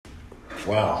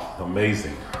Wow,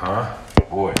 amazing, huh?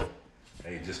 Boy,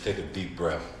 hey, just take a deep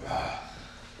breath.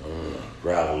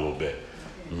 Growl a little bit.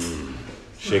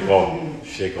 Shake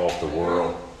off the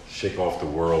world. Shake off the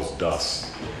world's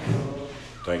dust.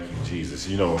 Thank you, Jesus.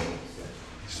 You know,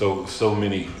 so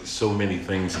many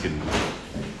things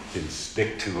can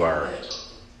stick to our.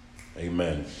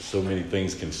 Amen. So many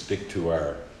things can stick to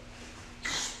our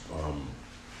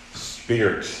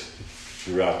spirits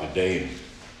throughout the day.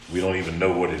 We don't even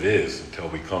know what it is until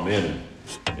we come in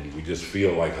and we just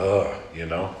feel like, you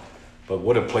know. But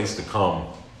what a place to come,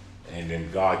 and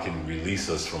then God can release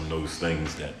us from those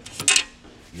things that,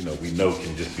 you know, we know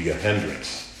can just be a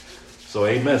hindrance. So,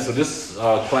 amen. So this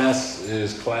class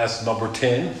is class number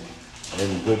 10,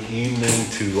 and good evening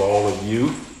to all of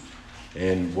you.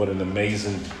 And what an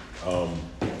amazing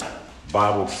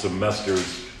Bible semester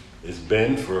it's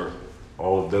been for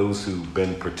all of those who've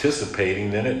been participating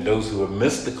in it, and those who have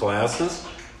missed the classes.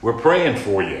 We're praying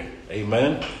for you.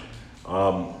 Amen.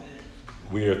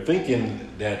 We are thinking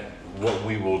that what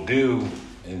we will do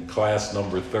in class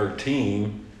number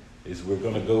 13 is we're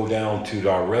going to go down to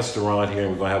our restaurant here,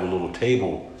 and we're going to have a little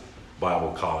table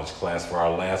Bible college class for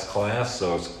our last class.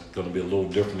 So it's going to be a little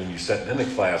different than you sitting in the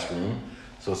classroom.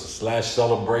 So it's a /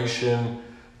 celebration,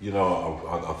 you know,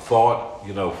 a thought,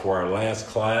 you know, for our last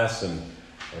class, and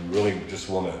really just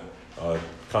want to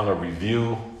kind of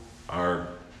review our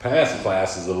past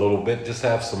classes a little bit, just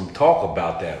have some talk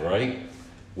about that, right?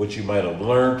 What you might have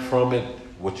learned from it,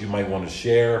 what you might want to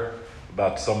share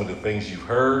about some of the things you've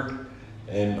heard,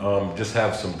 and just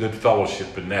have some good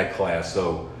fellowship in that class.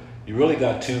 So you really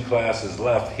got 2 classes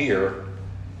left here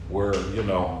where, you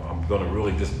know, I'm going to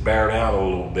really just bear down a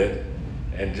little bit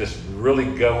and just really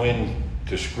go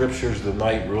into scriptures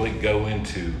tonight, really go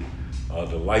into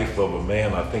the life of a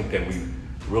man I think that we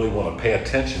really want to pay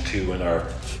attention to in our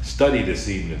study this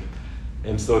evening.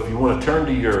 And so if you want to turn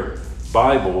to your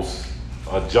Bibles,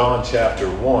 John chapter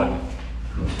 1,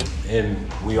 and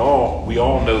we all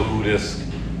know who this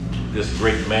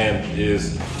great man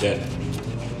is that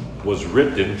was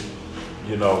written,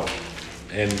 you know,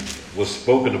 and was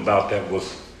spoken about, that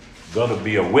was going to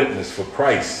be a witness for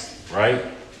Christ, right?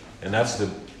 And that's the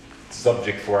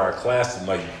subject for our class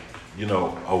tonight. You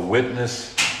know, a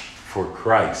witness for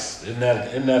Christ. Isn't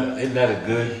that a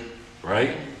good,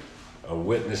 right? A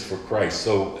witness for Christ.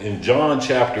 So in John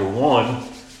chapter 1,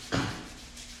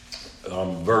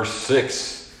 verse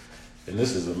 6, and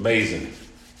this is amazing,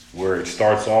 where it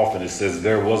starts off and it says,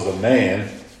 there was a man,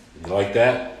 you like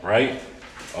that, right?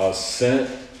 Sent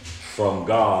from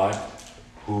God,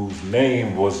 whose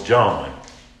name was John,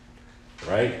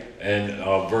 right? And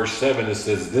verse 7, it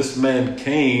says, this man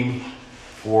came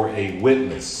for a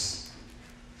witness,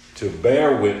 to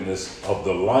bear witness of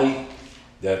the light,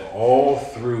 that all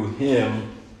through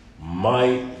him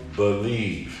might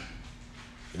believe.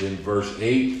 And in verse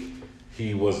 8,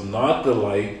 he was not the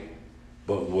light,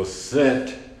 but was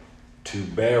sent to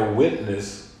bear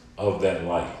witness of that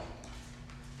light.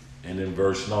 And in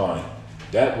verse 9,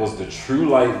 that was the true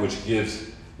light which gives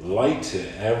light to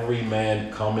every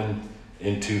man coming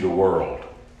into the world.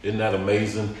 Isn't that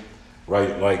amazing?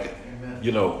 Right? Like,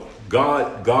 you know,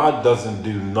 God doesn't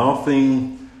do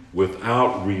nothing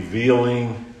without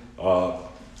revealing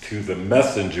to the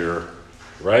messenger,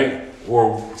 right?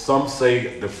 Or some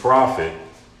say the prophet,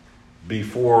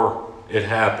 before it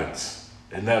happens.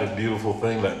 Isn't that a beautiful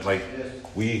thing? That, like,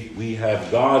 we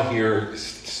have God here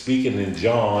speaking in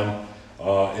John.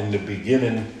 In the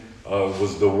beginning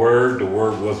was the Word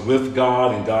was with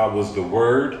God, and God was the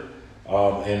Word.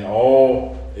 And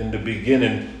all in the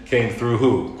beginning came through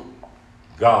who?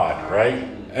 God, right?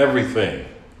 Everything.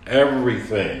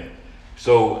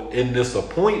 So in this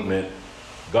appointment,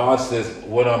 God says,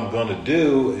 what I'm going to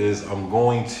do is I'm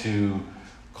going to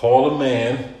call a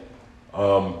man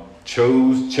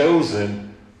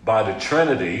chosen by the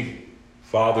Trinity,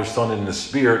 Father, Son, and the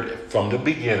Spirit from the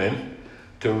beginning,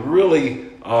 to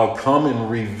really come and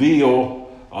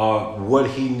reveal what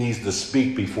he needs to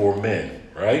speak before men,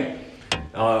 right?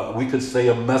 We could say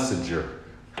a messenger.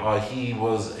 He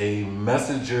was a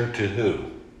messenger to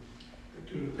who?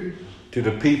 To the people. To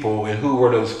the people. And who were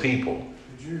those people?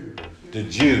 The Jews. The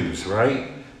Jews,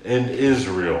 right? And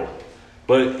Israel.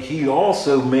 But he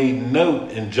also made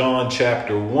note in John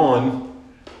chapter 1,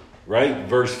 right?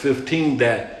 Verse 15,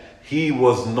 that he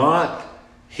was not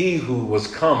he who was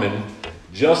coming,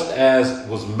 just as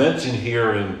was mentioned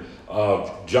here in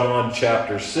John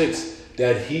chapter 6,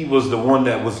 that he was the one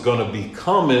that was going to be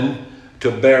coming to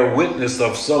bear witness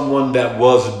of someone that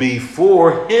was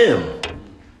before him,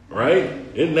 right?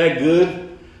 Isn't that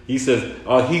good? He says,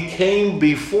 he came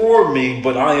before me,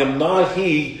 but I am not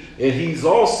he, And he's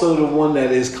also the one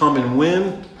that is coming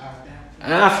when?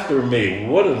 After me.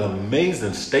 What an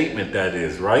amazing statement that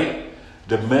is, right?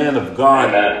 The man of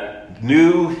God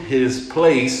knew his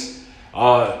place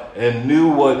and knew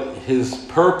what his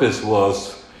purpose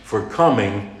was for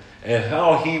coming and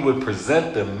how he would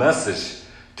present the message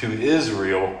to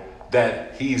Israel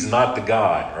that he's not the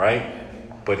God,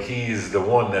 right? But he's the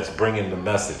one that's bringing the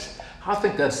message. I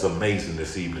think that's amazing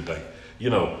this evening. Like,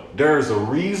 there's a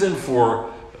reason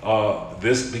for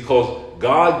this because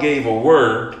God gave a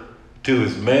word to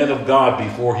his man of God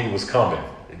before he was coming.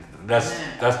 That's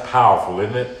powerful,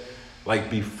 isn't it? Like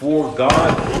before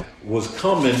God was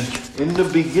coming, in the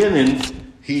beginning,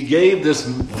 he gave this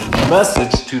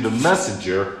message to the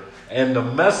messenger, and the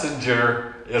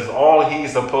messenger is all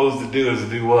he's supposed to do is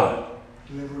do what?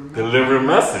 Deliver a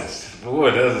message.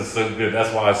 Boy, that is so good.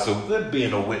 That's why it's so good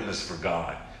being a witness for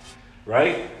God,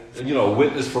 right? A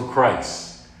witness for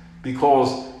Christ.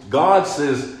 Because God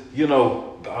says,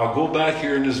 I'll go back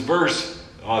here in this verse,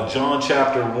 John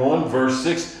chapter 1, verse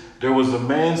 6. There was a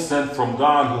man sent from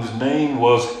God whose name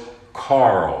was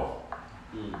Carl.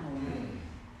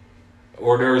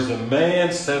 Or there's a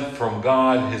man sent from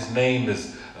God, his name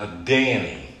is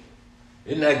Danny.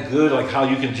 Isn't that good? Like how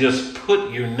you can just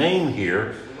put your name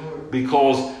here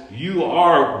because you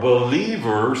are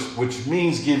believers, which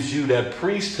means gives you that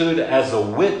priesthood as a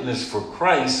witness for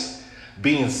Christ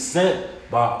being sent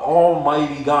by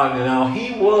Almighty God. And now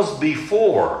he was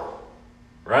before,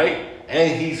 right?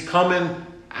 And he's coming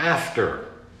after.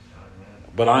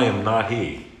 But I am not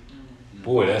he.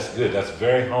 Boy, that's good. That's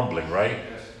very humbling, right?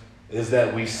 Is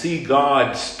that we see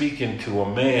God speaking to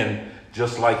a man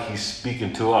just like he's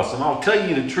speaking to us. And I'll tell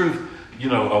you the truth,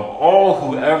 of all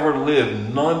who ever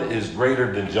lived, none is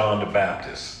greater than John the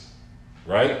Baptist,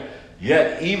 right?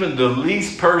 Yet even the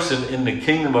least person in the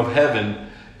kingdom of heaven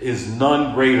is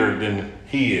none greater than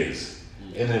he is.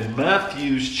 And in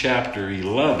Matthew chapter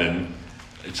 11,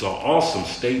 it's an awesome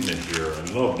statement here. I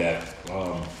love that.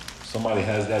 Somebody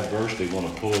has that verse, they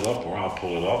want to pull it up, or I'll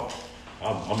pull it up.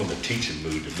 I'm in a teaching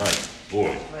mood tonight.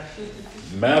 Boy.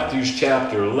 Matthew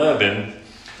chapter 11,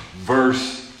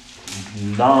 verse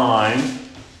 9,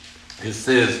 it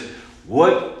says,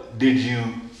 what did you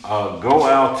go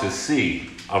out to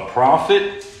see? A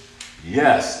prophet?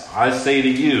 Yes, I say to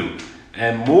you,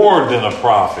 and more than a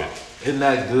prophet. Isn't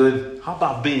that good? How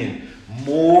about being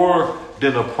more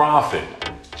than a prophet?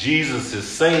 Jesus is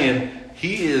saying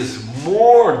he is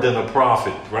more than a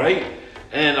prophet, right?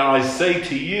 And I say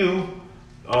to you,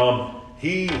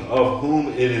 he of whom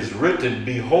it is written,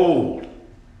 behold.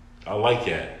 I like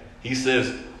that. He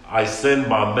says, I send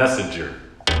my messenger,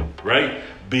 right?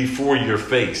 Before your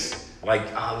face. Like,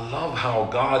 I love how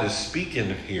God is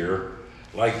speaking here.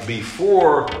 Like,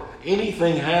 before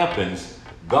anything happens,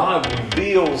 God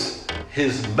reveals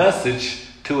his message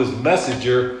to his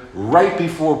messenger right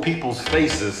before people's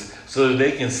faces so that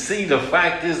they can see the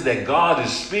fact is that God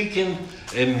is speaking.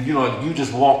 And, you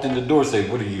just walked in the door and say,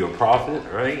 what are you, a prophet,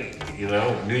 right?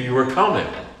 Knew you were coming.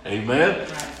 Amen.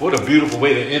 What a beautiful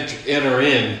way to enter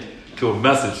in to a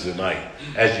message tonight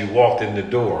as you walked in the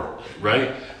door,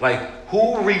 right? Like,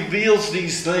 who reveals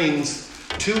these things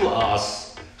to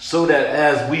us so that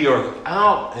as we are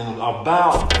out and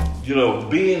about,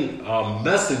 being a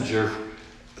messenger,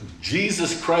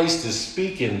 Jesus Christ is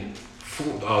speaking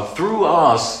through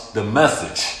us the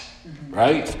message.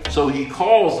 Right? So he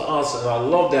calls us, and I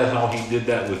love that how he did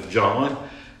that with John.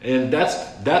 And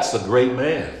that's a great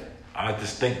man. I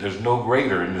just think there's no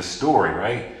greater in this story,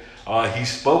 right? He's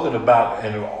spoken about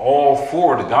in all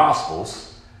four of the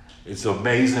Gospels. It's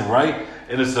amazing, right?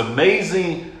 And it's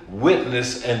amazing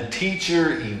witness and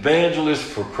teacher, evangelist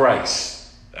for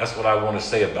Christ. That's what I want to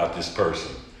say about this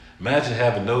person. Imagine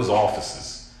having those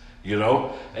offices,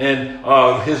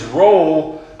 And his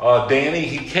role, Danny,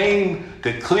 he came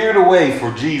to clear the way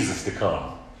for Jesus to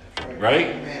come, right?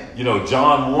 Amen.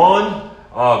 John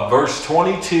 1, verse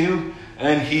 22,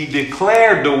 and he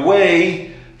declared the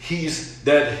way he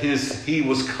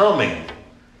was coming.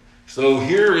 So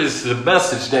here is the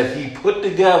message that he put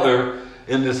together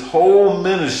in this whole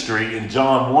ministry in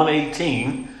John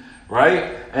 1:18,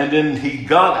 right? And then he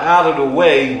got out of the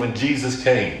way when Jesus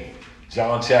came.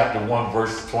 John chapter 1,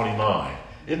 verse 29.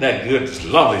 Isn't that good? It's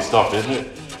lovely stuff, isn't it?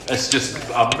 It's just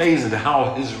amazing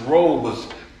how his role was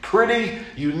pretty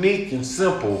unique and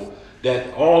simple,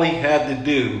 that all he had to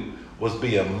do was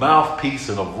be a mouthpiece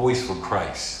and a voice for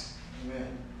Christ.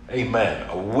 Amen.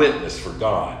 A witness for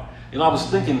God. I was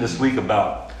thinking this week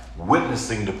about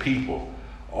witnessing to people.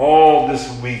 All this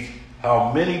week,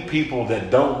 how many people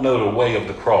that don't know the way of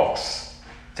the cross.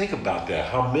 Think about that.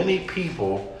 How many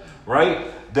people,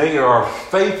 right, they are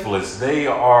faithless, they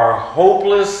are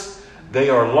hopeless, they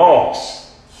are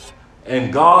lost.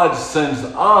 And God sends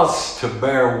us to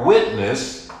bear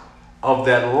witness of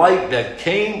that light that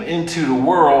came into the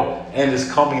world and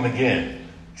is coming again.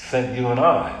 Sent you and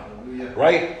I,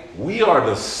 right? We are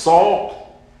the salt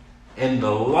and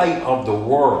the light of the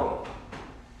world.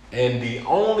 And the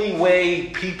only way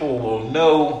people will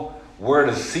know where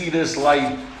to see this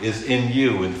light is in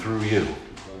you and through you,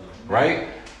 right?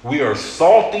 We are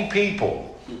salty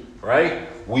people, right?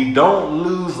 We don't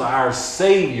lose our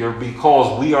Savior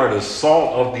because we are the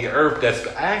salt of the earth that's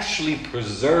actually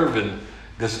preserving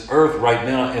this earth right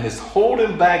now, and it's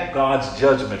holding back God's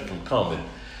judgment from coming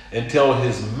until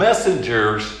his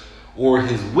messengers or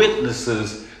his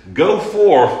witnesses go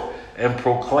forth and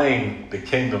proclaim the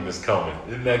kingdom is coming.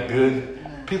 Isn't that good?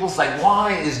 People say,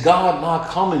 why is God not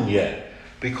coming yet?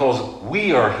 Because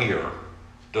we are here.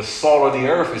 The salt of the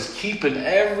earth is keeping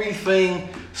everything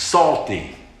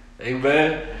salty.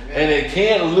 Amen? And it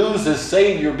can't lose its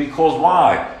Savior because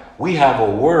why? We have a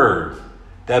word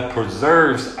that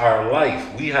preserves our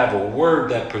life. We have a word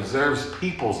that preserves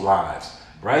people's lives,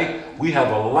 right? We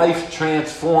have a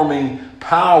life-transforming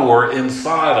power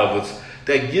inside of us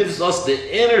that gives us the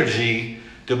energy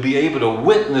to be able to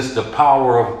witness the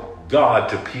power of God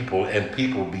to people and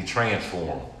people be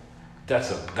transformed.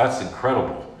 That's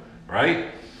incredible,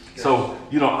 right? Yes. So,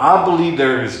 I believe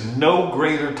there is no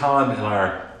greater time in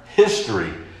our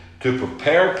history to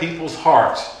prepare people's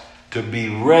hearts to be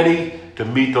ready to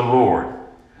meet the Lord.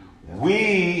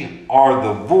 We are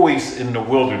the voice in the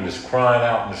wilderness crying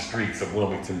out in the streets of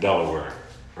Wilmington, Delaware,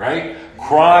 right?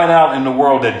 Crying out in the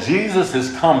world that Jesus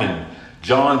is coming.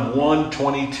 John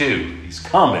 1:22. He's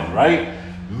coming, right?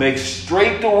 Make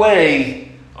straight the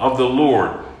way of the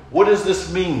Lord. What does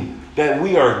this mean? That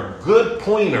we are good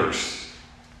pointers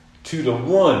to the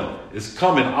one is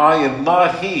coming. I am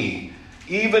not he.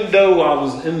 Even though I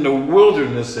was in the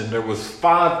wilderness and there was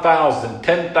 5,000,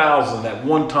 10,000 at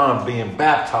one time being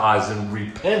baptized and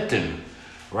repenting,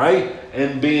 right?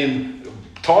 And being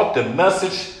taught the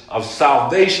message of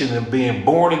salvation and being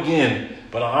born again.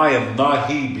 But I am not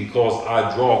he because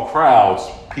I draw crowds.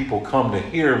 People come to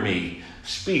hear me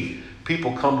speak.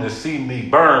 People come to see me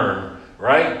burn,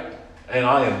 right? And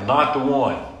I am not the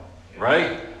one,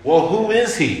 right? Well, who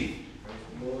is he?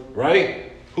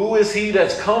 Right? Who is he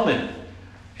that's coming?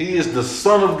 He is the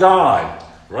Son of God,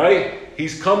 right?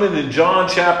 He's coming in John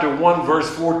chapter 1, verse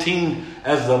 14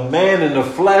 as the man in the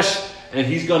flesh, and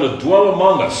he's going to dwell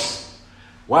among us.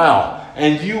 Wow.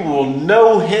 And you will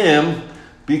know him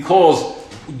because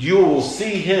you will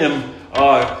see him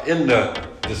in the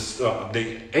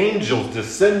angels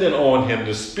descending on him,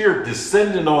 the Spirit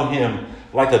descending on him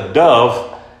like a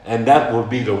dove, and that will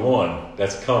be the one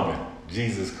that's coming,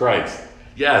 Jesus Christ.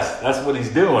 Yes, that's what he's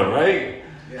doing, right?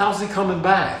 Yeah. How's he coming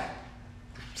back?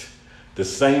 The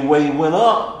same way he went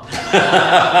up.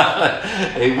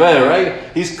 Amen, right?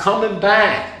 He's coming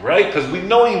back, right? Because we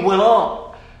know he went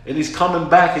up and he's coming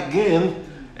back again.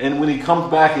 And when he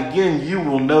comes back again, you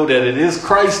will know that it is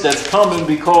Christ that's coming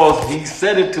because he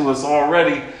said it to us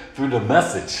already through the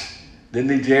message.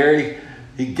 Didn't he, Jerry?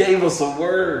 He gave us a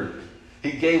word.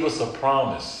 He gave us a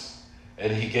promise.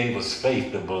 And he gave us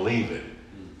faith to believe it.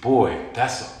 Boy,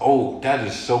 that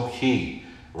is so key,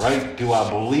 right? Do I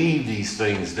believe these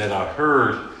things that I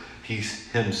heard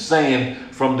him saying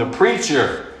from the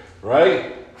preacher,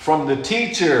 right? From the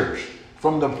teachers,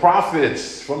 from the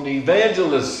prophets, from the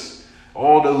evangelists,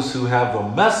 all those who have a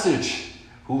message,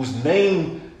 whose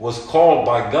name was called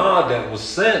by God, that was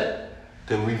sent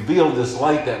to reveal this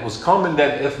light that was coming,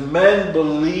 that if men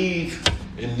believe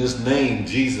in this name,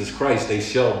 Jesus Christ, they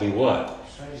shall be what?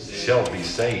 Shall be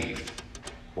saved.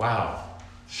 Wow.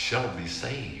 Shall be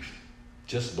saved.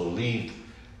 Just believe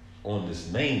on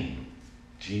this name,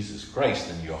 Jesus Christ,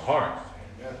 in your heart,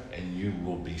 and you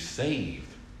will be saved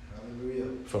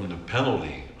from the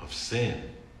penalty of sin,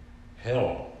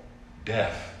 hell,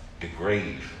 death, the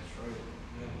grave.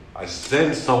 I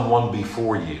send someone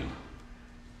before you.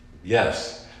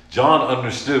 Yes, John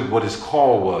understood what his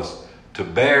call was, to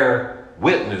bear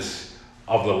witness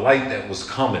of the light that was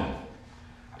coming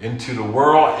into the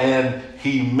world, and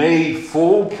he made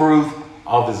full proof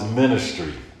of his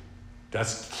ministry.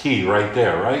 That's key right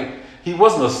there, right? He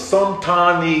wasn't a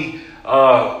sometimey,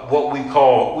 what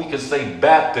we could say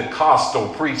Baptist-costal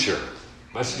preacher.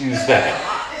 Let's use that.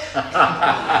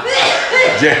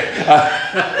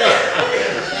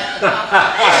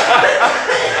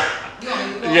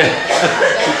 Yeah,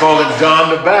 we call him John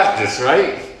the Baptist,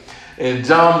 right? And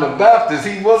John the Baptist,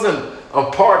 he wasn't a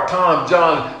part-time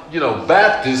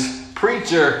Baptist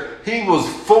preacher. He was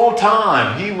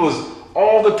full-time. He was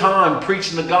all the time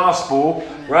preaching the gospel,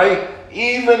 right?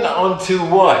 Even unto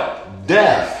what?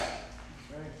 Death.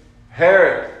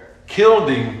 Herod killed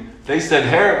him. They said,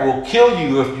 Herod will kill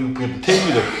you if you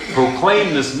continue to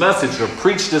proclaim this message or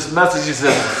preach this message. He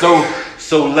said,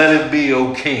 so let it be,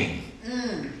 O king.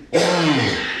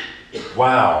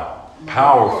 Wow.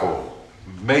 Powerful.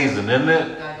 Amazing, isn't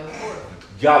it?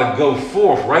 Got to go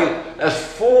forth, right? That's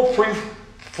full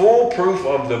proof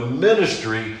of the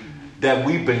ministry that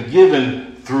we've been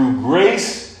given through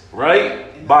grace,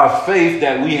 right? By faith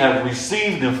that we have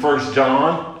received in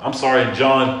John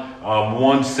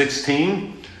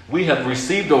 1:16. We have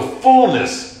received a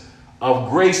fullness of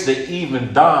grace to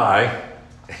even die,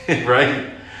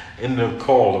 right? In the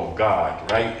call of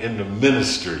God, right? In the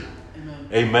ministry.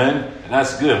 Amen. And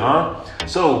that's good, huh?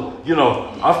 So,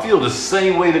 I feel the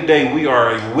same way today. We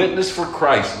are a witness for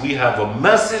Christ. We have a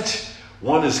message.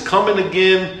 One is coming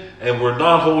again, and we're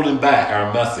not holding back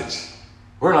our message.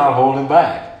 We're not holding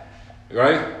back,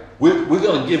 right? We're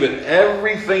going to give it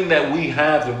everything that we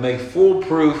have to make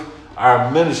foolproof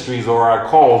our ministries or our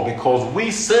calls, because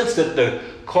we sense that the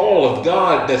call of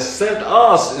God that sent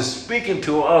us is speaking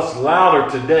to us louder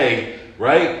today,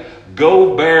 right?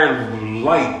 Go bear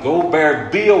light.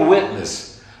 Be a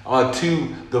witness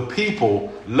to the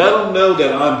people. Let them know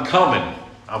that I'm coming.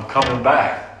 I'm coming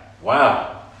back.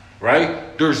 Wow.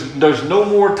 Right? There's no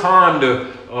more time to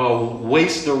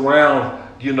waste around,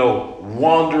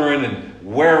 wandering and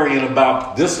worrying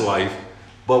about this life.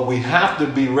 But we have to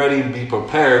be ready and be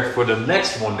prepared for the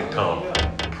next one to come.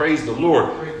 Praise the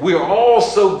Lord. We are all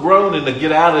so groaning to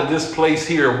get out of this place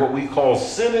here, what we call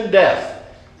sin and death.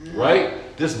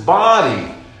 Right? This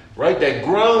body, right, that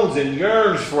groans and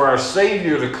yearns for our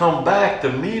Savior to come back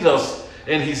to meet us.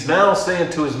 And he's now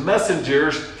saying to his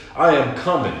messengers, I am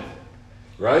coming,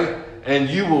 right? And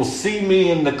you will see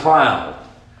me in the cloud.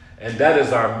 And that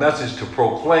is our message to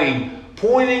proclaim,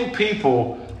 pointing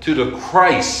people to the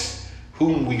Christ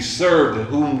whom we serve and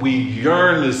whom we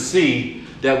yearn to see,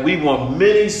 that we want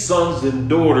many sons and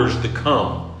daughters to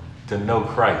come to know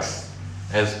Christ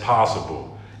as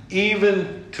possible,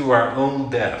 even to our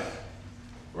own death,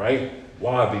 right?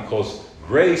 Why? Because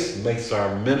grace makes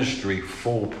our ministry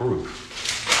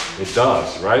foolproof. It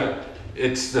does, right?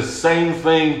 It's the same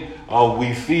thing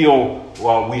we feel.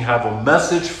 We have a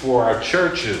message for our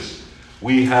churches.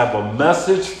 We have a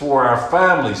message for our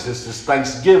families. This is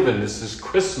Thanksgiving. This is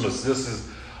Christmas. This is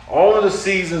all of the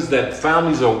seasons that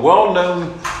families are well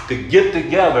known to get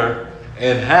together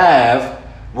and have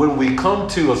when we come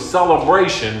to a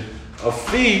celebration, a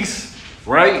feast,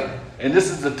 right? And this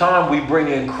is the time we bring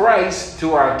in Christ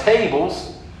to our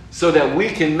tables so that we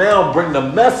can now bring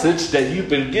the message that you've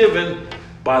been given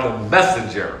by the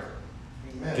messenger.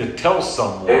 Amen. To tell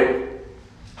someone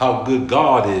how good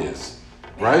God is,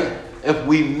 right? If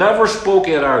we never spoke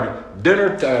at our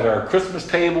dinner, at our Christmas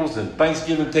tables and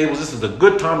Thanksgiving tables, this is a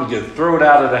good time to get thrown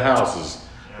out of the houses,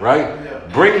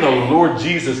 right? Bring the Lord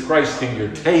Jesus Christ to your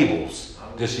tables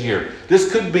this year.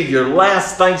 This could be your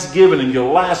last Thanksgiving and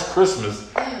your last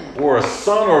Christmas, or a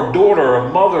son or daughter or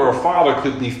mother or father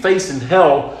could be facing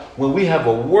hell when we have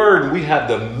a word and we have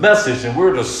the message and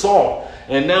we're the salt.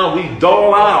 And now we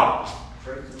dole out.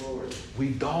 Praise the Lord. We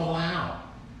dole out.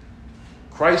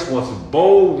 Christ wants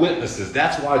bold witnesses.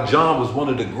 That's why John was one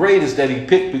of the greatest that he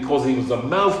picked, because he was a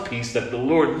mouthpiece that the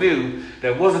Lord knew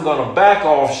that wasn't going to back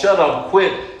off, shut up,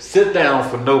 quit, sit down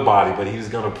for nobody, but he was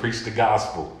going to preach the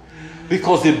gospel.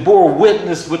 Because it bore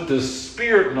witness with the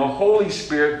Spirit and the Holy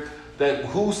Spirit that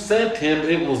who sent him,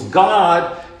 it was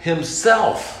God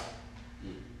himself.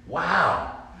 Wow.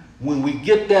 When we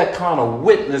get that kind of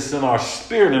witness in our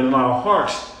spirit and in our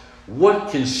hearts, what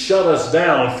can shut us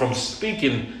down from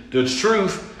speaking the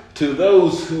truth to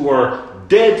those who are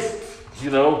dead,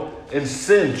 in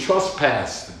sin,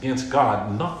 trespass against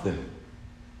God? Nothing.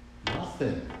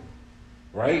 Nothing.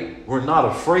 Right? We're not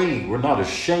afraid. We're not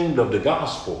ashamed of the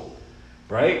gospel.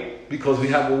 Right? Because we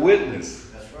have a witness.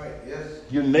 That's right, yes.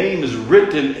 Your name is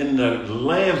written in the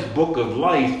Lamb's book of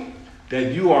life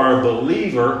that you are a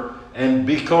believer. And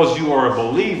because you are a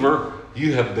believer,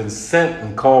 you have been sent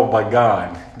and called by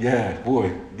God. Yeah,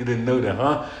 boy, you didn't know that,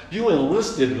 huh? You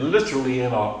enlisted literally in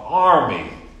an army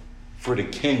for the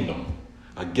kingdom,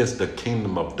 against the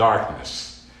kingdom of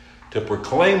darkness, to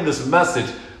proclaim this message.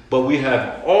 But we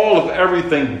have all of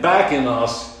everything back in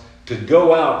us to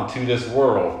go out into this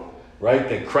world, right?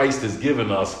 That Christ has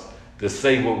given us to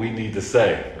say what we need to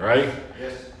say, right?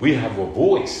 Yes. We have a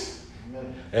voice.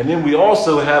 Amen. And then we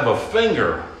also have a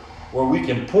finger where we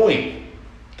can point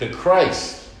to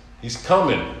Christ. He's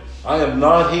coming. I am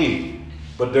not he,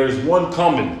 but there's one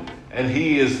coming, and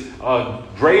he is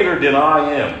greater than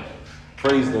I am.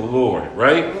 Praise the Lord,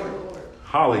 right?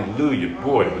 Hallelujah.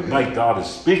 Boy, tonight God is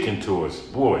speaking to us.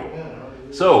 Boy.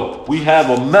 So we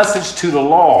have a message to the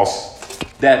lost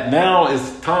that now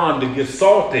is time to get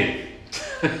salty.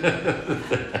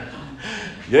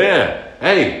 Yeah.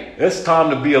 Hey, it's time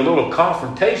to be a little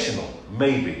confrontational,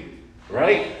 maybe.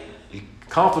 Right?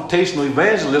 Confrontational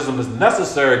evangelism is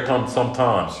necessary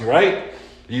sometimes, right?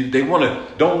 They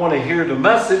don't want to hear the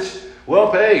message.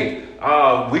 Well, hey,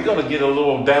 we're going to get a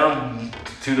little down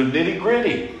to the nitty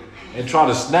gritty and try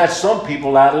to snatch some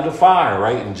people out of the fire,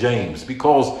 right? In James,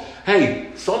 because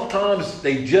hey, sometimes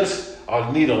they just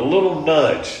need a little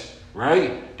nudge,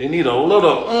 right? They need a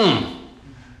little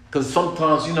because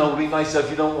sometimes, it'd be nice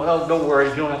if you don't worry,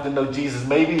 you don't have to know Jesus.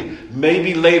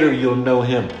 Maybe later you'll know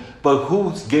him. But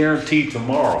who's guaranteed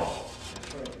tomorrow?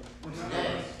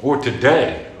 Or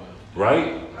today,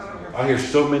 right? I hear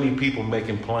so many people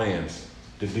making plans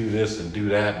to do this and do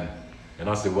that. And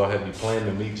I say, well, have you planned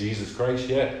to meet Jesus Christ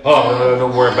yet? Oh, no,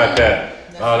 don't worry about that.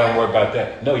 Oh, don't worry about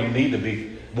that. No, you need to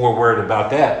be more worried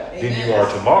about that than you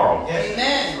are tomorrow.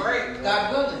 Amen. Great.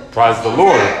 God willing. Praise the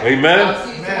Lord.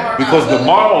 Amen. Because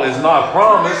tomorrow is not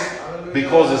promised.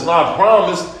 Because it's not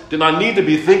promised, then I need to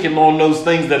be thinking on those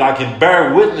things that I can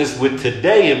bear witness with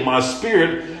today in my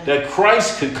spirit, that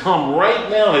Christ could come right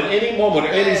now at any moment or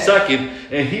any second,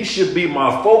 and he should be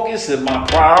my focus and my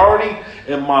priority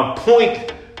and my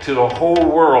point to the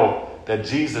whole world that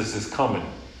Jesus is coming,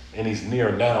 and he's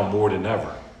near now more than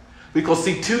ever. Because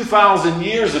see, 2,000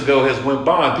 years ago has went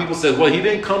by, and people said, well, he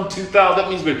didn't come 2,000, that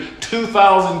means we're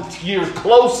 2,000 years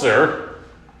closer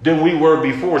than we were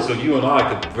before. So you and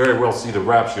I could very well see the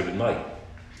rapture tonight.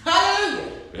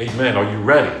 Hallelujah. Amen. Are you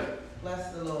ready?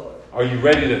 Bless the Lord. Are you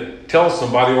ready to tell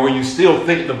somebody, or are you still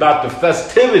thinking about the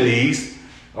festivities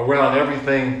around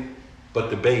everything but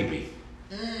the baby?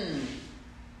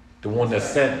 The one that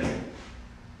sent you.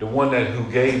 The one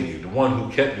who gave you. The one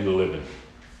who kept you living.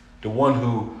 The one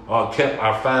who kept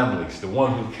our families. The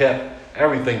one who kept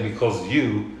everything, because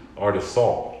you are the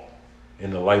salt in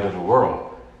the light of the world.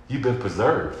 You've been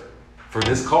preserved for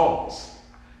this cause.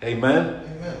 Amen?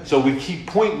 Amen. So we keep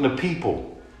pointing the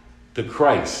people to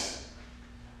Christ.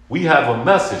 We have a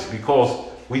message because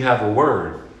we have a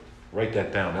word. Write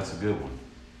that down. That's a good one.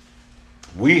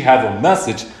 We have a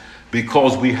message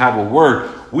because we have a word.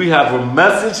 We have a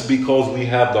message because we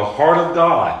have the heart of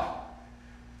God.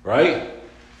 Right?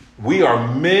 We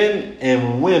are men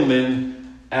and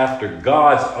women after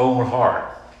God's own heart.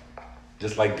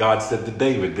 Just like God said to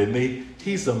David, didn't he?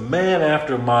 He's a man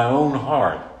after my own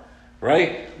heart,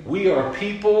 right? We are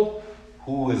people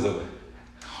who is a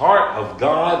heart of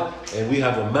God, and we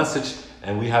have a message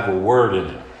and we have a word in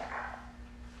it,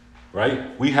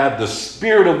 right? We have the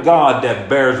Spirit of God that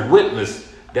bears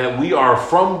witness that we are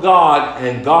from God,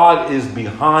 and God is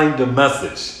behind the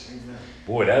message. Amen.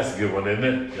 Boy, that's a good one, isn't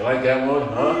it? You like that one,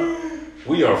 huh?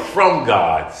 We are from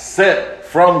God, sent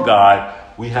from God.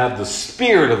 We have the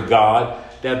Spirit of God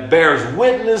that bears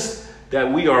witness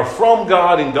that we are from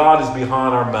God, and God is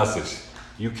behind our message.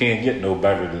 You can't get no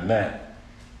better than that.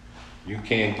 You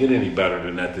can't get any better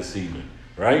than that this evening,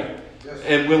 right? Yes.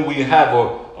 And when we have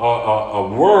a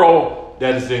world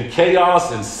that is in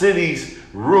chaos and cities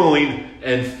ruined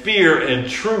and fear and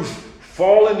truth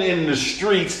falling in the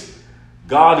streets,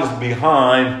 God is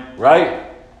behind, right?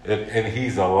 And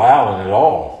he's allowing it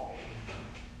all.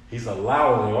 He's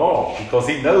allowing it all because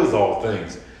he knows all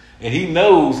things. And he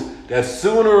knows that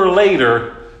sooner or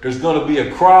later, there's going to be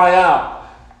a cry out,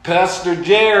 Pastor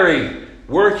Jerry,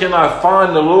 where can I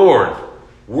find the Lord?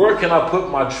 Where can I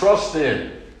put my trust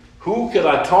in? Who can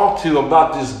I talk to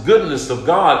about this goodness of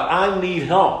God? I need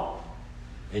help.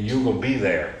 And you're going to be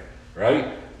there,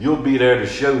 right? You'll be there to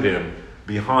show them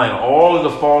behind all of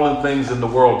the fallen things in the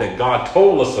world that God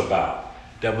told us about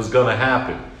that was going to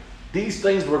happen. These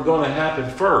things were going to happen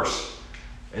first.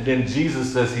 And then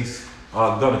Jesus says he's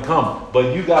going to come.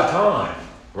 But you got time,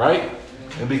 right?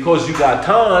 And because you got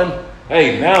time,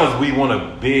 hey, now we want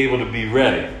to be able to be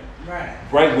ready.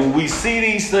 Right? When we see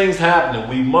these things happening,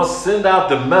 we must send out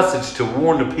the message to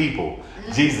warn the people.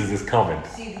 Jesus is coming.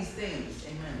 See these things.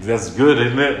 Amen. That's good,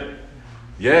 isn't it?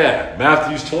 Yeah.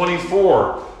 Matthew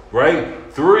 24,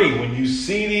 right? 3. When you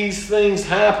see these things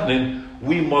happening,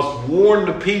 we must warn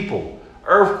the people.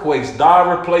 Earthquakes,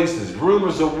 dire places,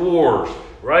 rumors of wars,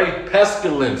 right?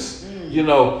 Pestilence. You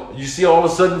know, you see all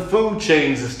of a sudden food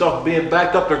chains and stuff being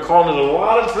backed up. They're calling it a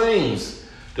lot of things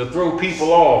to throw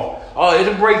people off. Oh,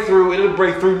 it'll break through. It'll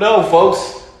break through. No,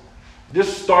 folks.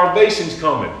 This starvation's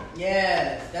coming.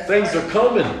 Yes. That's things right. are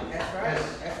coming. That's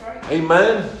right. That's right.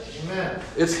 Amen. Amen.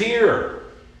 It's here.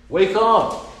 Wake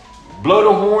up. Blow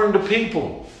the horn to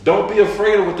people. Don't be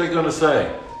afraid of what they're going to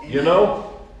say. You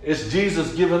know, it's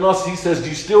Jesus giving us, he says,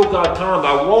 you still got time.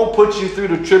 I won't put you through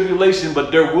the tribulation,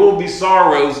 but there will be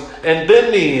sorrows and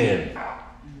then the end.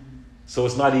 So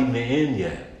it's not even the end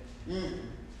yet.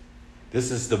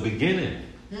 This is the beginning.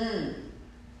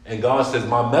 And God says,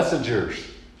 my messengers,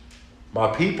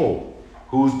 my people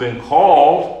who's been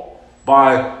called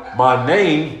by my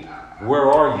name,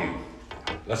 where are you?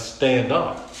 Let's stand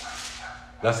up.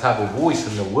 Let's have a voice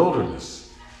in the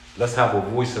wilderness. Let's have a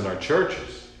voice in our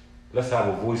churches. Let's have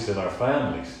a voice in our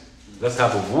families. Let's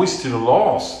have a voice to the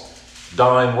lost,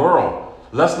 dying world.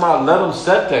 Let's not let them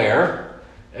sit there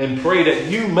and pray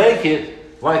that you make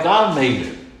it like I made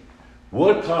it.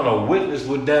 What kind of witness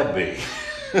would that be?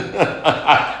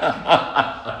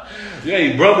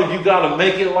 Hey, brother, you got to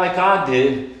make it like I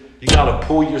did. You got to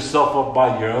pull yourself up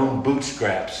by your own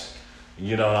bootstraps.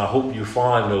 You know, I hope you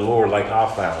find the Lord like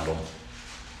I found him.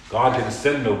 God didn't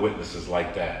send no witnesses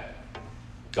like that.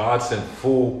 God sent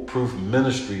foolproof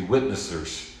ministry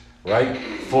witnessers, right?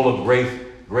 Full of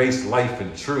grace, life,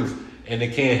 and truth. And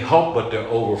it can't help but to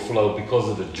overflow because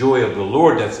of the joy of the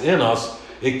Lord that's in us.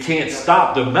 It can't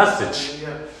stop the message.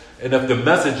 And if the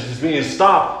message is being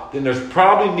stopped, then there's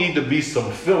probably need to be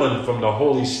some filling from the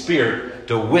Holy Spirit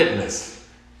to witness.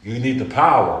 You need the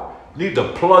power. You need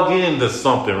to plug into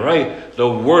something, right? The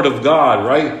Word of God,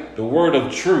 right? The Word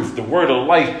of truth, the Word of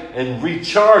life, and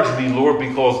recharge me, Lord,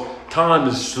 because time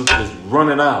is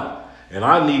running out. And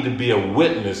I need to be a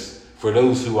witness for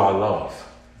those who I love,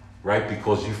 right?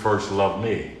 Because you first loved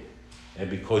me. And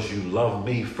because you love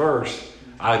me first,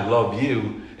 I love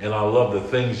you, and I love the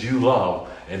things you love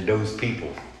and those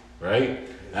people, right?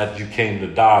 That you came to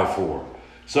die for.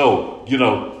 So, you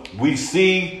know, we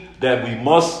see that we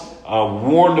must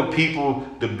warn the people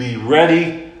to be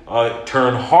ready,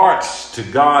 turn hearts to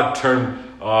God, turn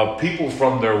people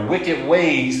from their wicked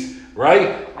ways,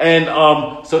 right? And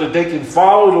so that they can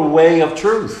follow the way of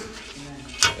truth.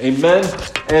 Amen.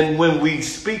 And when we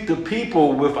speak to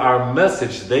people with our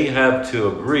message, they have to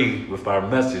agree with our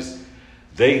message.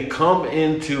 They come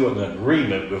into an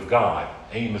agreement with God.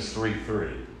 Amos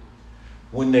 3:3.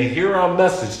 When they hear our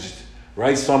message,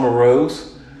 right, Summer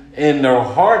Rose, and their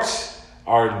hearts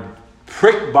are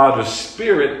pricked by the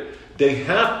Spirit, they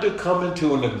have to come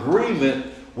into an agreement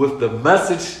with the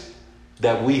message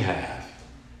that we have,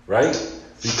 right?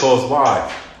 Because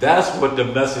why? That's what the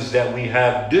message that we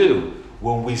have do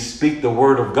when we speak the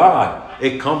word of God.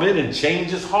 It come in and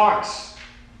changes hearts,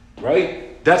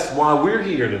 right? That's why we're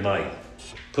here tonight,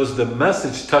 because the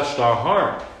message touched our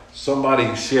heart.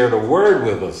 Somebody shared a word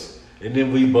with us, and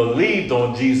then we believed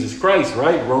on Jesus Christ,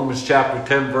 right? Romans chapter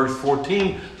 10, verse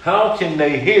 14. How can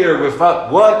they hear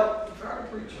without what?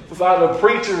 Without a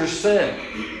preacher sent.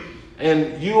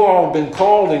 And you all have been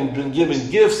called and been given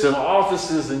gifts and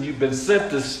offices, and you've been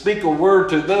sent to speak a word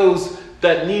to those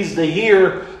that needs to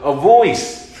hear a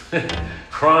voice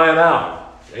crying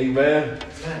out. Amen.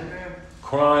 Amen.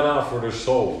 Crying out for their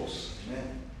souls. Amen.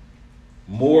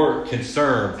 More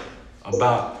concerned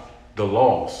about the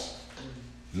lost.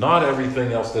 Not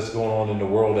everything else that's going on in the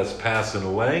world that's passing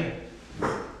away,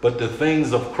 but the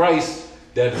things of Christ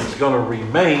that is going to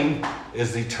remain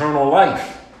is eternal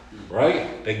life,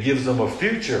 right? That gives them a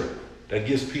future, that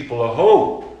gives people a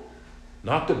hope.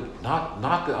 Not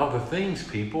the other things,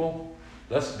 people.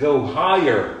 Let's go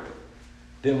higher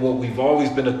than what we've always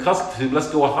been accustomed to. Let's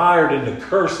go higher than the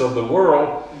curse of the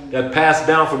world that passed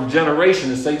down from generation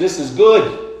and say, this is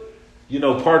good. You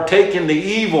know, partake in the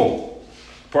evil.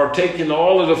 Partake in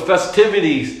all of the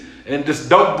festivities. And just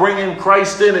don't bring in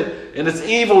Christ in it. And it's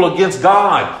evil against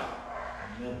God.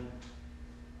 Amen.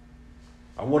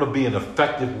 I want to be an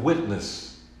effective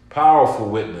witness. Powerful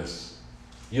witness.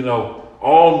 You know,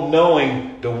 all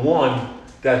knowing the one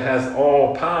that has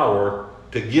all power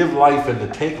to give life and to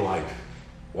take life.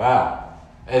 Wow.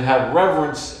 And have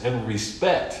reverence and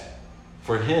respect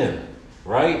for him,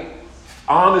 right?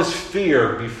 Honest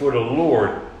fear before the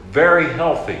Lord, very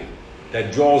healthy.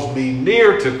 That draws me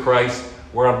near to Christ,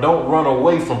 where I don't run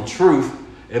away from truth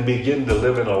and begin to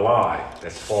live in a lie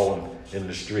that's fallen in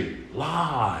the street.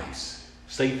 Lies.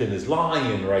 Satan is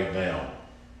lying right now.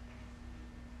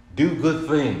 Do good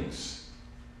things,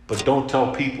 but don't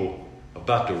tell people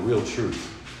about the real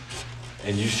truth.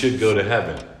 And you should go to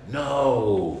heaven.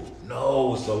 No,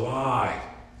 it's a lie.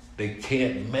 They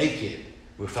can't make it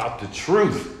without the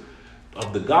truth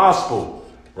of the gospel,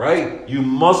 right? You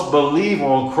must believe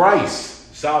on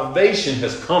Christ. Salvation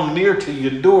has come near to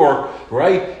your door,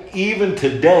 right? Even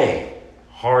today,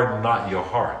 harden not your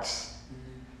hearts.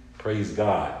 Praise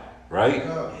God, right?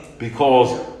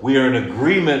 Because we are in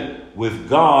agreement with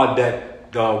God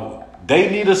that they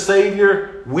need a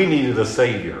Savior, we needed a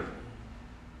Savior.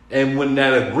 And when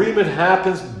that agreement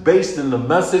happens based in the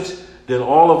message, then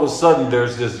all of a sudden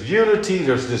there's this unity,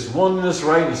 there's this oneness,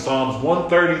 right? In Psalms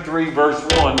 133 verse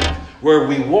 1, where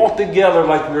we walk together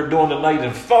like we're doing tonight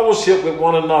in fellowship with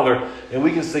one another. And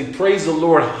we can say, praise the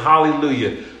Lord,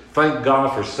 hallelujah. Thank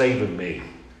God for saving me.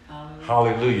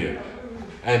 Hallelujah.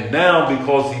 And now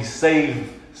because he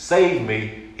saved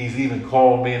me, he's even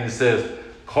called me, and it says,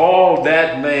 call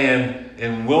that man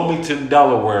in Wilmington,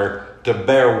 Delaware, to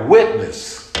bear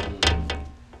witness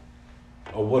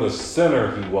of what a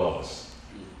sinner he was,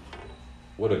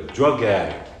 what a drug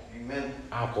addict, Amen.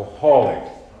 alcoholic,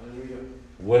 Hallelujah.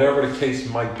 whatever the case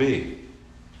might be.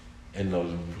 And the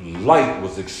light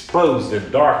was exposed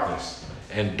in darkness,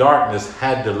 and darkness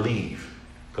had to leave,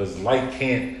 because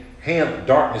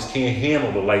darkness can't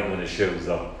handle the light when it shows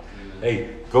up. Hey,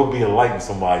 go be a light in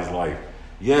somebody's life.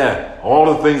 Yeah,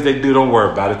 all the things they do, don't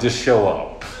worry about it. Just show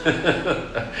up.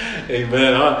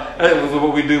 Amen. That's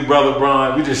what we do, Brother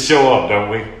Brian. We just show up,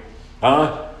 don't we?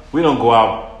 We don't go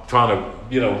out trying to,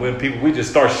 win people. We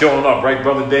just start showing up, right,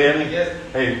 Brother Danny? Yes.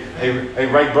 Hey,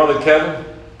 right, Brother Kevin?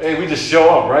 Hey, we just show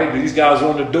up, right? These guys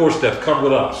on the doorstep, come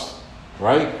with us,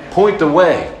 right? Point the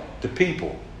way to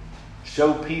people.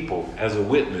 Show people as a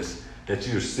witness that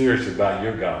you're serious about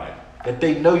your God, that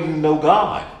they know you know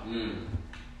God.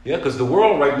 Yeah, because the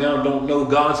world right now don't know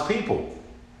God's people.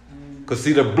 Because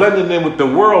see, they're blending in with the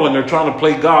world, and they're trying to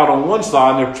play God on one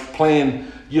side, and they're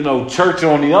playing, church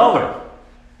on the other.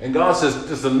 And God says,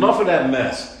 there's enough of that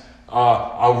mess.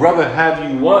 I'd rather have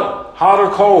you what? Hot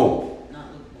or cold? Not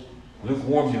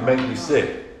lukewarm. Lukewarm, you make me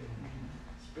sick.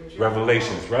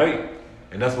 Revelations, right?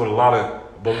 And that's what a lot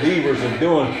of believers are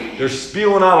doing. They're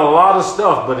spewing out a lot of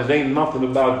stuff, but it ain't nothing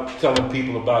about telling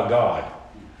people about God.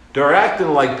 They're acting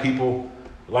like people,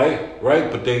 right?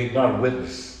 But they not a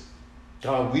witness.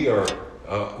 God, we are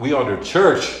the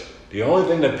church. The only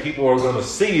thing that people are going to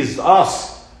see is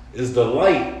us, is the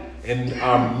light and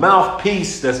our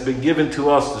mouthpiece that's been given to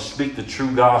us to speak the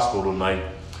true gospel tonight,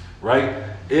 right?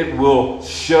 It will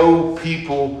show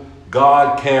people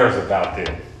God cares about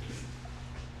them,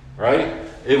 right?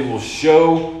 It will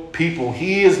show people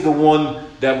He is the one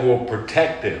that will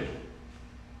protect them.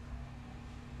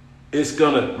 It's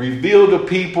going to reveal to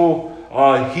people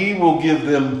He will give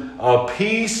them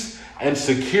peace and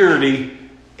security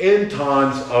in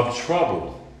times of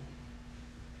trouble.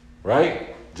 Right?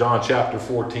 John chapter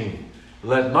 14.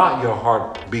 Let not your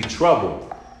heart be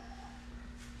troubled.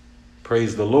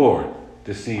 Praise the Lord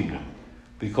this evening.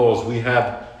 Because we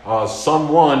have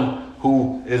someone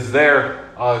who is there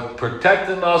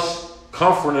protecting us,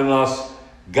 comforting us,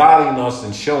 guiding us,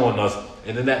 and showing us.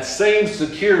 And in that same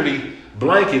security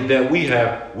blanket that we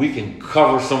have, we can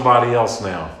cover somebody else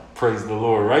now. Praise the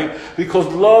Lord, right? Because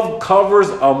love covers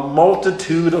a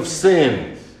multitude of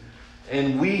sin.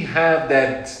 And we have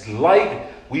that light,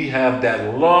 we have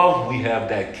that love, we have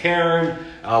that caring,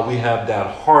 we have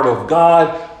that heart of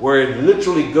God, where it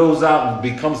literally goes out and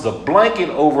becomes a blanket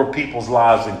over people's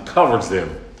lives and covers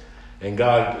them. And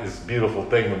God is a beautiful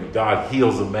thing when God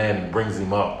heals a man and brings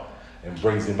him up and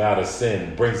brings him out of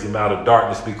sin, brings him out of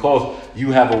darkness, because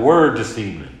you have a word this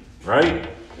evening, right?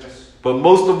 Yes. But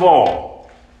most of all,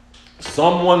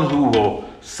 someone who will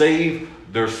save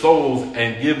their souls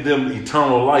and give them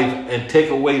eternal life and take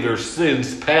away their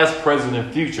sins, past, present,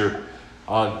 and future,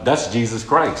 that's Jesus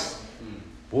Christ.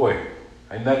 Boy,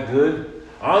 ain't that good?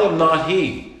 I am not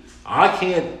He. I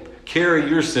can't carry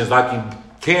your sins. I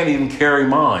can't even carry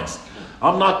mine.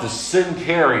 I'm not the sin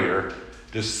carrier,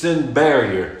 the sin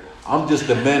barrier. I'm just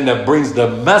the man that brings the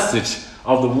message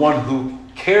of the one who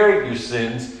carried your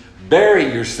sins,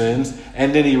 buried your sins,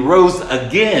 and then He rose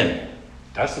again.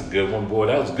 That's a good one, boy.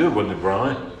 That was a good one,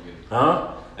 Brian.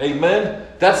 Huh? Amen?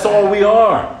 That's all we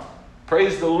are.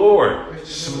 Praise the Lord.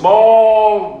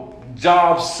 Small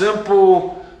job,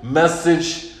 simple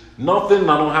message, nothing.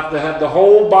 I don't have to have the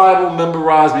whole Bible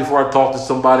memorized before I talk to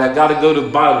somebody. I got to go to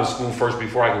Bible school first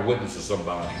before I can witness to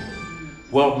somebody.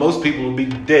 Well, most people will be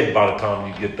dead by the time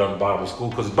you get done Bible school,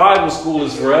 because Bible school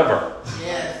is forever.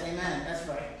 Yes, amen. That's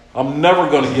right. I'm never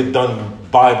going to get done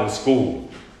Bible school.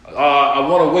 I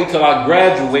want to wait till I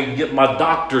graduate and get my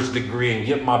doctor's degree and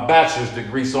get my bachelor's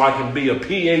degree so I can be a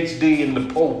PhD in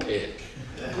the pulpit.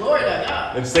 Glory to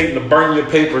God. And Satan to burn your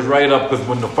papers right up, because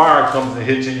when the fire comes and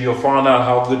hits you, you'll find out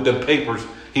how good the papers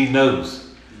he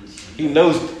knows. He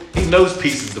knows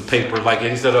pieces of paper. Like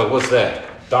he said, oh, what's that?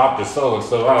 Dr.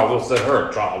 So-and-so. Oh, we'll set her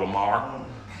a trial tomorrow.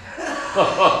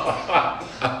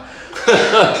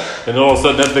 And all of a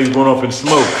sudden that thing's going up in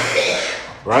smoke.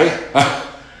 Right?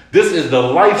 This is the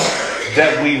life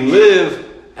that we live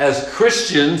as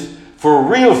Christians for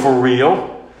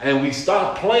real, and we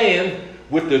stop playing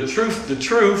with the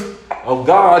truth of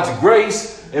God's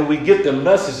grace, and we get the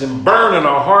message and burn in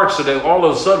our hearts so that all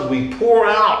of a sudden we pour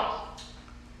out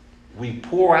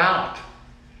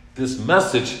this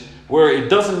message where it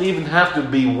doesn't even have to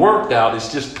be worked out.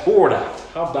 It's just poured out.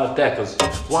 How about that? Because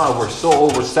wow, we're so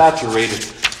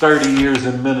oversaturated. 30 years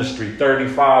in ministry,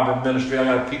 35 in ministry. I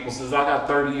got people says, I got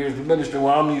 30 years in ministry.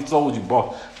 Well, how many souls you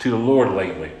brought to the Lord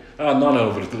lately? None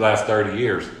over the last 30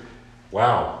 years.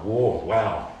 Wow. Whoa,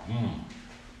 wow.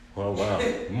 Well, wow.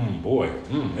 Boy.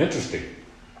 Interesting.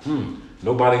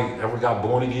 Nobody ever got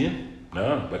born again?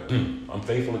 No, but I'm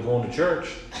faithful to going to church.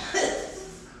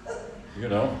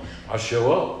 I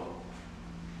show up.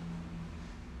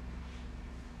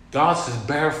 God says,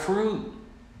 bear fruit.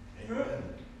 Amen.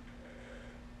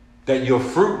 That your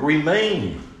fruit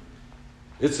remain.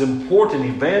 It's important.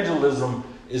 Evangelism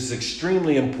is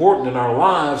extremely important in our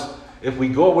lives. If we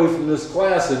go away from this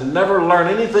class and never learn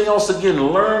anything else again,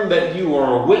 learn that you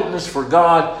are a witness for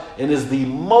God and is the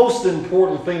most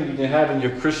important thing you can have in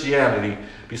your Christianity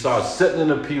besides sitting in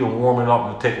the pew and warming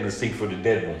up and taking a seat for the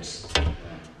dead ones.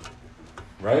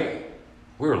 Right?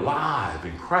 We're alive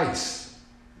in Christ.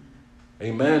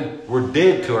 Amen. We're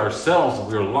dead to ourselves and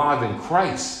we're alive in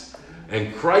Christ.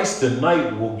 And Christ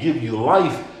tonight will give you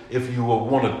life if you will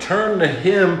want to turn to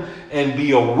Him and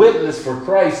be a witness for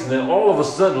Christ. And then all of a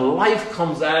sudden life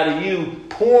comes out of you,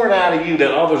 pouring out of you,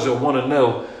 that others will want to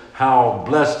know how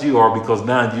blessed you are because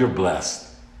now you're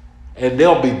blessed. And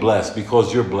they'll be blessed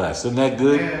because you're blessed. Isn't that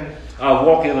good? Amen. I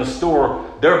walk in a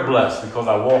store, they're blessed because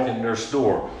I walk in their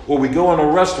store. Or we go in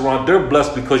a restaurant, they're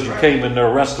blessed because you came in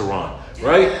their restaurant.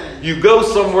 Right? You go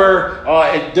somewhere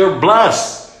and they're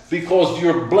blessed because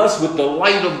you're blessed with the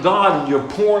light of God and you're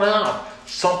pouring out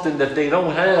something that they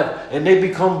don't have, and they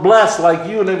become blessed like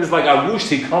you. And they was like, I wish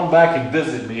he'd come back and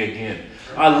visit me again.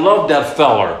 I love that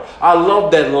feller. I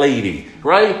love that lady.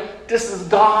 Right? This is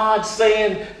God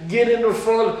saying, get in the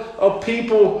front of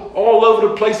people all over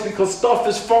the place because stuff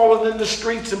is falling in the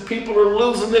streets and people are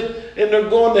losing it and they're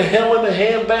going to hell in a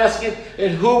handbasket.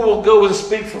 And who will go and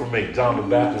speak for me? John the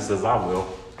Baptist says, I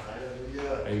will.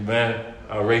 Amen.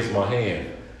 I raise my hand.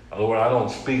 Lord, I don't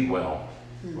speak well,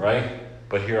 right?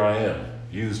 But here I am.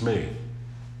 Use me,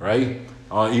 right?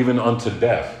 Even unto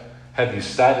death. Have you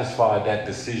satisfied that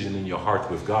decision in your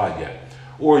heart with God yet?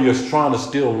 Or you're trying to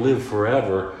still live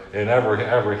forever and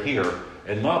ever here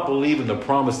and not believe in the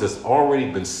promise that's already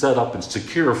been set up and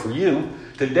secure for you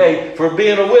today for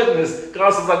being a witness.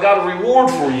 God says, I got a reward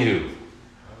for you.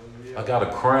 I got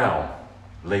a crown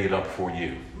laid up for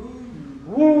you.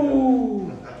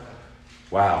 Woo!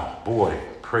 Wow, boy.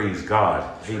 Praise God.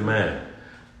 Amen.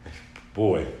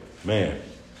 Boy, man,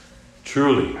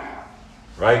 truly,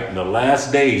 right? In the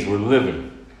last days we're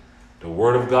living, the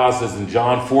Word of God says in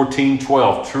John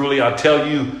 14:12, truly I tell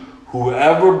you,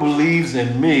 whoever believes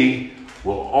in me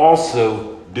will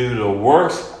also do the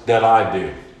works that I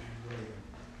do.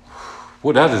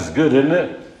 Well, that is good, isn't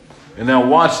it? And now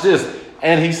watch this.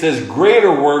 And he says,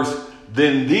 greater works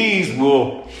than these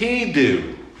will he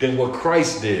do than what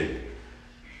Christ did.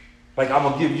 Like, I'm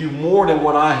going to give you more than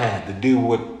what I had to do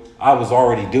what I was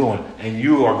already doing. And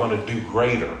you are going to do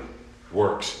greater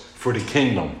works for the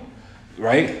kingdom.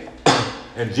 Right?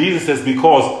 And Jesus says,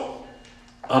 because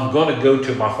I'm going to go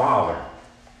to my Father.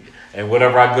 And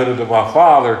whatever I go to my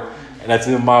Father, and that's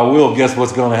in my will, guess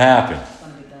what's going to happen?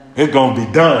 It's going to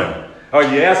be done. Are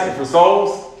you asking for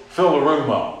souls? Fill the room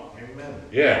up. Amen.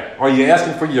 Yeah. Are you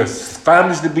asking for your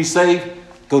families to be saved?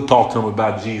 Go talk to them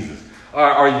about Jesus.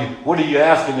 What are you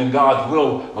asking in God's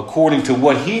will according to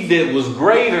what he did was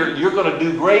greater? You're going to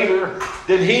do greater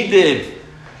than he did.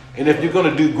 And if you're going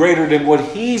to do greater than what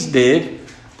he's did,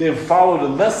 then follow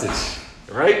the message,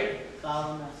 right?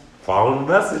 Follow the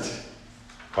message.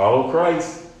 Follow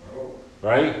Christ,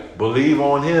 right? Believe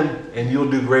on him and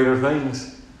you'll do greater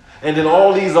things. And then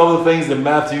all these other things in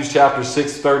Matthew chapter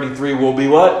 6:33 will be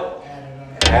what?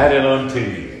 Added unto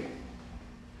you.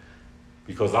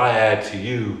 Because I add to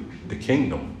you the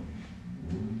kingdom.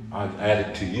 I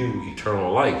added to you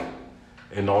eternal life.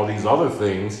 And all these other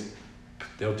things,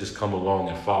 they'll just come along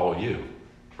and follow you,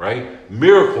 right?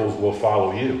 Miracles will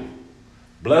follow you.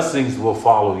 Blessings will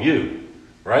follow you,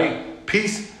 right?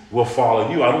 Peace will follow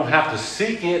you. I don't have to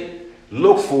seek it,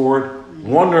 look for it,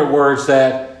 wonder where it's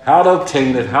at, how to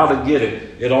obtain it, how to get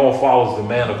it. It all follows the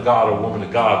man of God or woman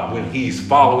of God when he's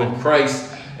following Christ.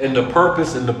 And the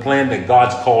purpose and the plan that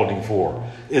God's called him for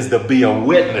is to be a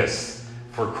witness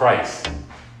for Christ.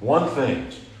 One thing.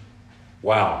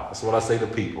 Wow. That's what I say to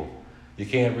people. You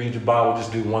can't read your Bible,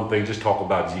 just do one thing, just talk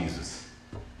about Jesus.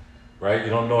 Right? You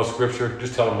don't know a scripture,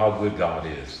 just tell them how good God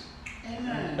is.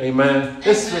 Amen. Amen.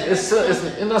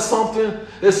 Isn't that something?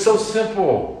 It's so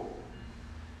simple.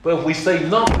 But if we say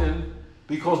nothing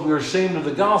because we're ashamed of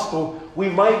the gospel, we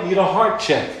might need a heart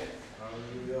check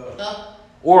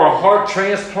or a heart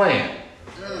transplant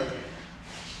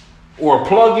or a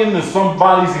plug into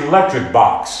somebody's electric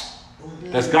box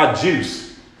that's got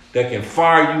juice that can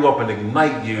fire you up and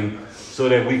ignite you so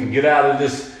that we can get out of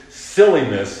this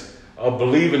silliness of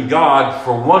believing God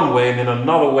for one way and then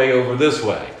another way over this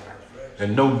way.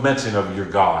 And no mention of your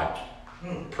God.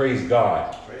 Praise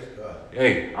God. Praise God.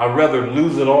 Hey, I'd rather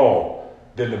lose it all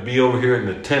than to be over here in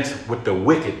the tents with the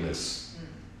wickedness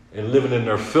and living in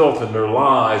their filth and their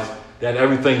lies that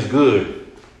everything's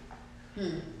good.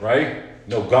 Right?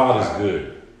 No, God is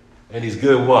good. And he's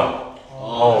good what?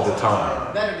 All the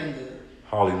time. Better than good.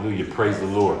 Hallelujah. Praise the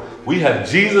Lord. We have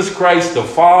Jesus Christ, the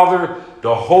Father,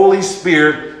 the Holy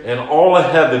Spirit, and all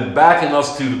of heaven backing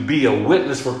us to be a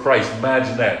witness for Christ.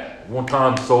 Imagine that. One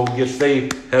time soul gets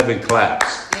saved, heaven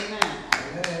claps.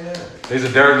 Amen. They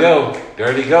said, there we go.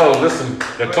 There they go. Listen,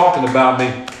 they're talking about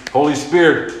me. Holy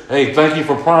Spirit, hey, thank you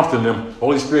for prompting them.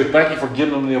 Holy Spirit, thank you for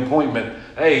giving them the appointment.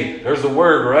 Hey, there's the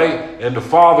word, right? And the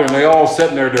Father, and they all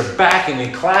sitting there, they're backing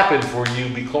and clapping for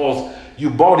you because you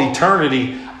bought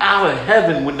eternity out of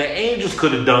heaven when the angels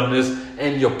could have done this,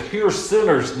 and you're pure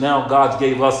sinners. Now God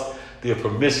gave us the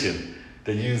permission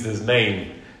to use his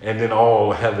name, and then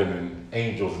all heaven and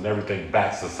angels and everything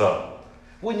backs us up.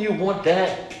 Wouldn't you want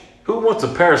that? Who wants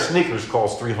a pair of sneakers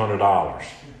cost $300?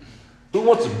 Who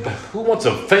wants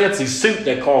a fancy suit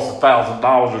that costs $1,000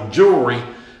 or jewelry,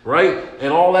 right?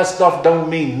 And all that stuff don't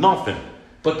mean nothing.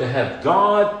 But to have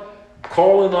God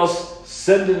calling us,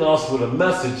 sending us with a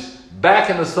message,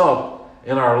 backing us up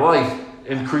in our life,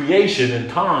 in creation, in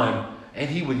time, and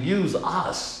he would use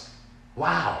us.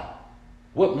 Wow.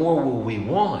 What more will we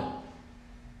want?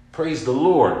 Praise the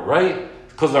Lord, right?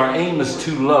 Because our aim is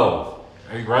too low,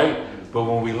 right? But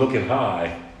when we look at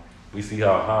high, we see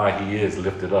how high he is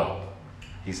lifted up.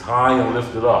 He's high and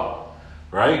lifted up,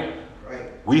 right? Right.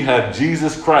 We have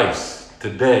Jesus Christ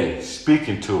today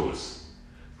speaking to us,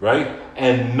 right?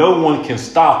 And no one can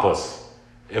stop us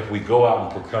if we go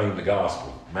out and proclaim the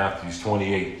gospel. Matthew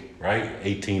 28, right?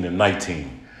 18 and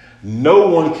 19. No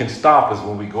one can stop us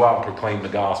when we go out and proclaim the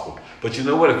gospel. But you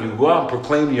know what? If you go out and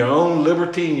proclaim your own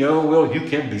liberty and your own will, you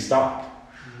can be stopped.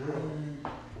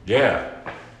 Yeah.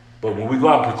 But when we go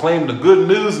out and proclaim the good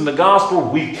news and the gospel,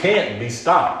 we can't be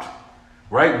stopped.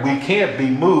 Right? We can't be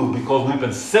moved because we've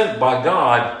been sent by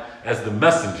God as the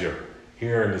messenger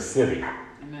here in the city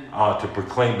to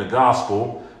proclaim the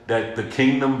gospel that the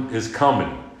kingdom is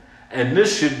coming. And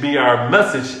this should be our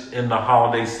message in the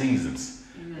holiday seasons.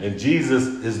 And Jesus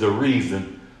is the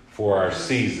reason for our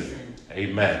season.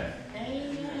 Amen.